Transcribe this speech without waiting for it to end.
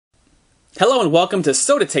Hello and welcome to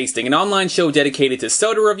Soda Tasting, an online show dedicated to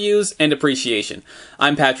soda reviews and appreciation.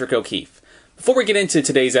 I'm Patrick O'Keefe. Before we get into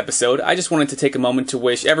today's episode, I just wanted to take a moment to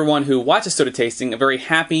wish everyone who watches Soda Tasting a very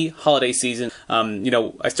happy holiday season.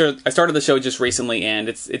 I started the show just recently, and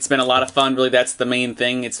it's been a lot of fun. Really, that's the main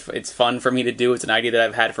thing. It's fun for me to do. It's an idea that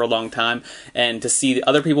I've had for a long time, and to see the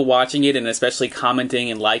other people watching it and especially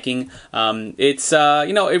commenting and liking, it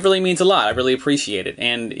really means a lot. I really appreciate it.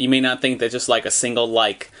 And you may not think that just like a single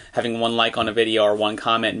like, having one like on a video or one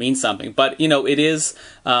comment means something, but it is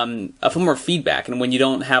a form of feedback. And when you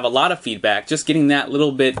don't have a lot of feedback, just getting that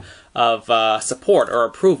little bit of support or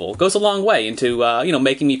approval goes a long way into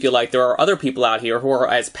making me feel like there are other people out here who are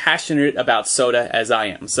as passionate about soda as I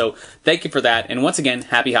am. So thank you for that, and once again,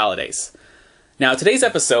 happy holidays. Now today's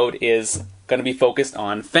episode is going to be focused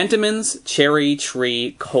on Fentimans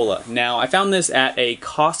Cherrytree Cola. Now I found this at a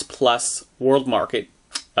Cost Plus World Market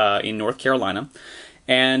in North Carolina.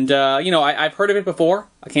 And, I've heard of it before.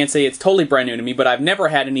 I can't say it's totally brand new to me, but I've never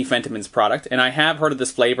had any Fentimans product, and I have heard of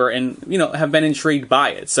this flavor and, have been intrigued by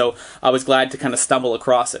it. So I was glad to kind of stumble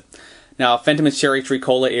across it. Now, Fentimans Cherrytree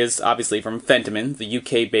Cola is obviously from Fentimans, the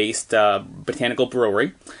UK-based botanical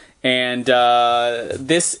brewery. And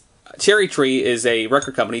this Cherrytree is a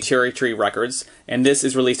record company, Cherrytree Records, and this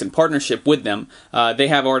is released in partnership with them. They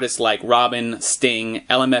have artists like Robin, Sting,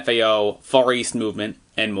 LMFAO, Far East Movement,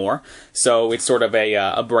 and more. So it's sort of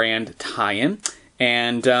a brand tie-in.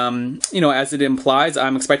 And, as it implies,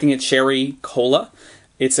 I'm expecting it cherry cola.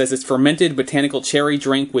 It says it's fermented botanical cherry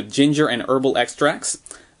drink with ginger and herbal extracts.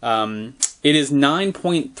 It is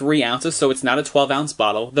 9.3 ounces, so it's not a 12-ounce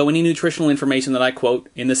bottle, though any nutritional information that I quote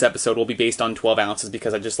in this episode will be based on 12 ounces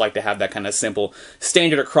because I just like to have that kind of simple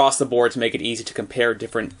standard across the board to make it easy to compare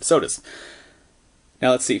different sodas.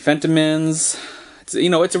 Now let's see, Fentimans.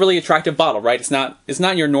 It's a really attractive bottle, right? It's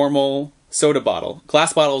not your normal soda bottle.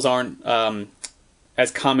 Glass bottles aren't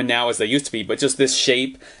as common now as they used to be, but just this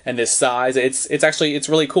shape and this size, it's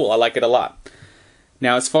really cool. I like it a lot.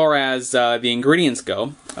 Now, as far as the ingredients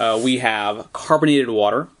go, we have carbonated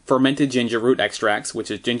water, fermented ginger root extracts, which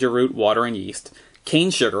is ginger root, water, and yeast, cane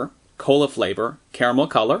sugar, cola flavor, caramel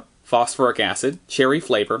color, phosphoric acid, cherry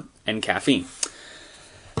flavor, and caffeine.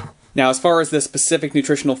 Now, as far as the specific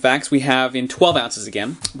nutritional facts, we have in 12 ounces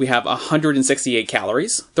again, we have 168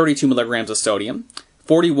 calories, 32 milligrams of sodium,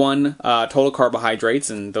 41 total carbohydrates,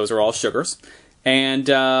 and those are all sugars. And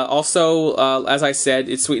also, as I said,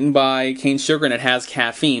 it's sweetened by cane sugar and it has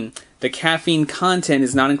caffeine. The caffeine content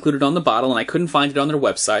is not included on the bottle, and I couldn't find it on their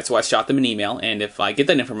website, so I shot them an email, and if I get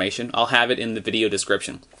that information, I'll have it in the video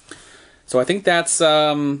description. So I think that's,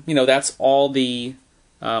 that's all the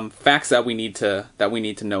facts that we need to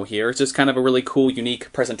know here. It's just kind of a really cool,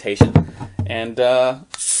 unique presentation. And there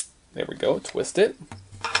we go. Twist it.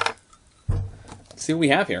 Let's see what we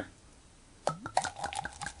have here.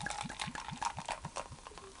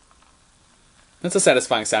 That's a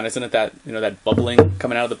satisfying sound, isn't it? That that bubbling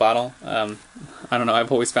coming out of the bottle. I don't know.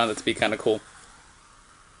 I've always found it to be kind of cool.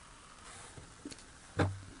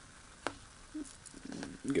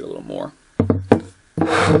 Get a little more.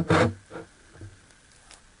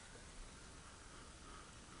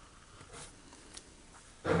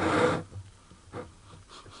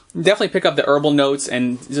 Definitely pick up the herbal notes,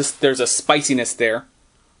 and just there's a spiciness there.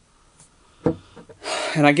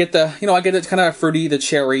 And I get it's kind of fruity, the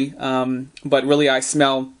cherry, but really I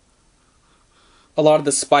smell a lot of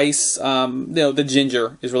the spice. The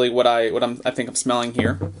ginger is really what I think I'm smelling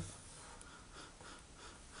here.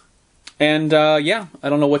 And yeah, I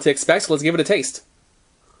don't know what to expect, so let's give it a taste.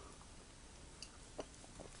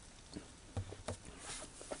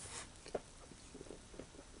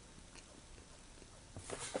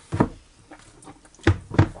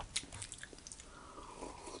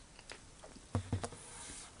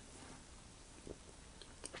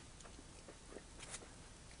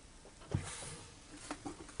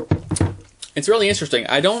 It's really interesting.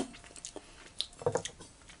 I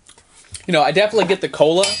definitely get the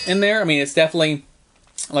cola in there. I mean, it's definitely,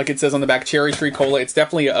 like it says on the back, Cherrytree Cola. It's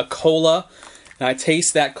definitely a cola, and I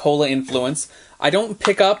taste that cola influence. I don't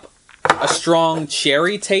pick up a strong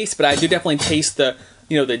cherry taste, but I do definitely taste the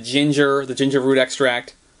ginger root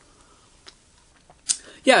extract.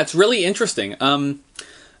 Yeah, it's really interesting. I'm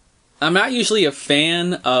not usually a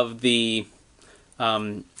fan of the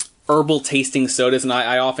herbal tasting sodas, and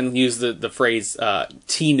I often use the phrase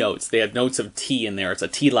tea notes. They have notes of tea in there. It's a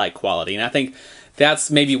tea-like quality, and I think that's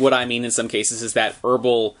maybe what I mean in some cases, is that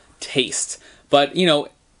herbal taste. But,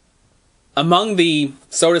 among the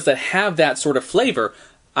sodas that have that sort of flavor,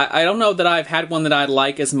 I don't know that I've had one that I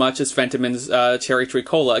like as much as Fentimans Cherrytree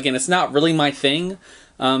Cola. Again, it's not really my thing,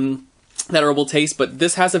 that herbal taste, but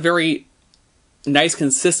this has a very nice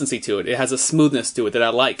consistency to it. It has a smoothness to it that I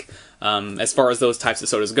like as far as those types of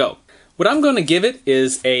sodas go. What I'm going to give it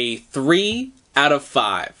is a 3 out of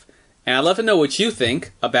 5. And I'd love to know what you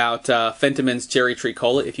think about Fentimans Cherrytree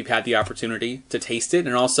Cola if you've had the opportunity to taste it.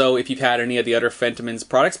 And also, if you've had any of the other Fentimans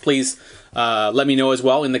products, please let me know as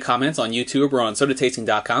well in the comments on YouTube or on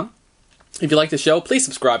sodatasting.com. If you like the show, please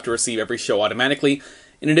subscribe to receive every show automatically.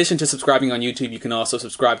 In addition to subscribing on YouTube, you can also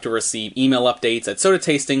subscribe to receive email updates at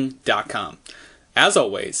sodatasting.com. As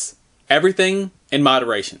always, everything in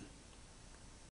moderation.